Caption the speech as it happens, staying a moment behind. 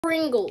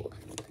Pringle.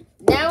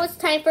 Now it's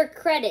time for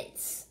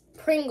credits.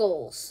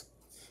 Pringles.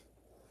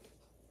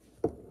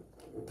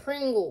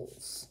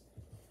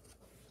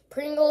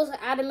 Pringles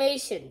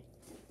animation.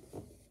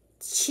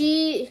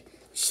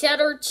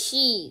 Cheddar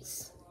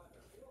cheese.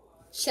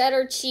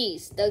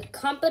 The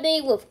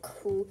company with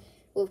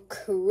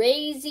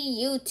crazy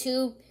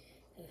YouTube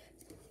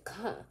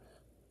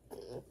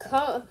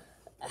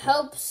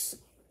helps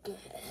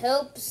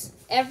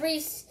every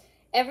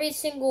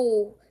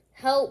single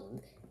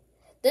help.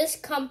 This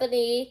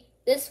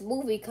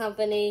movie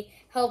company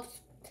helps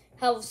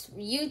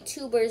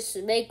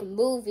YouTubers make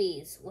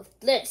movies with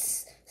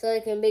this, so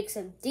they can make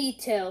some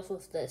details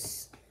with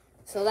this.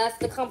 So that's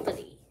the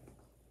company.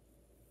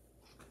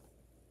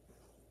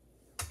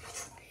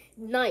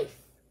 Knife.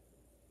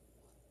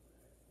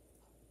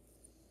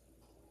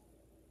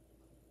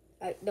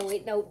 No,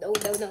 wait, no,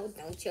 don't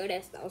show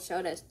this,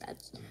 show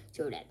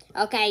that.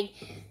 Okay,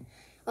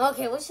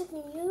 what should we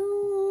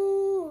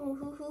use?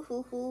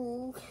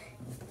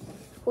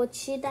 What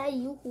should I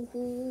use?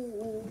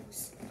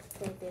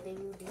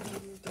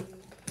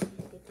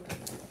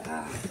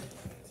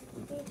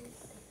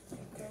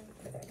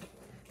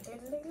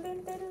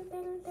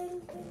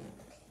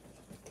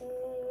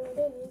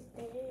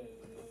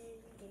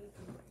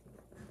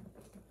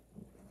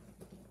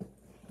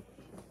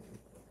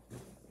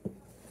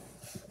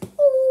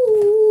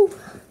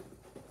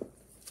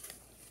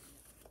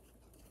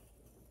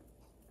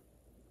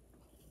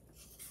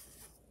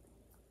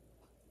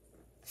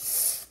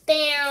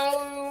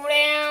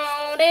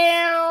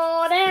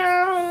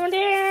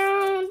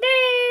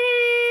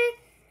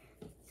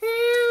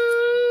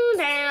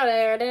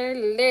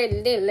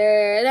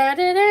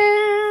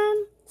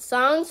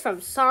 Songs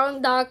from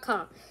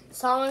songs.com.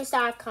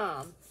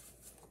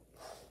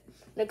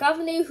 The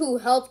company who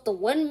helped the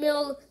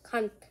Windmill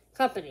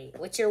company,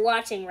 which you're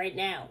watching right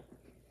now.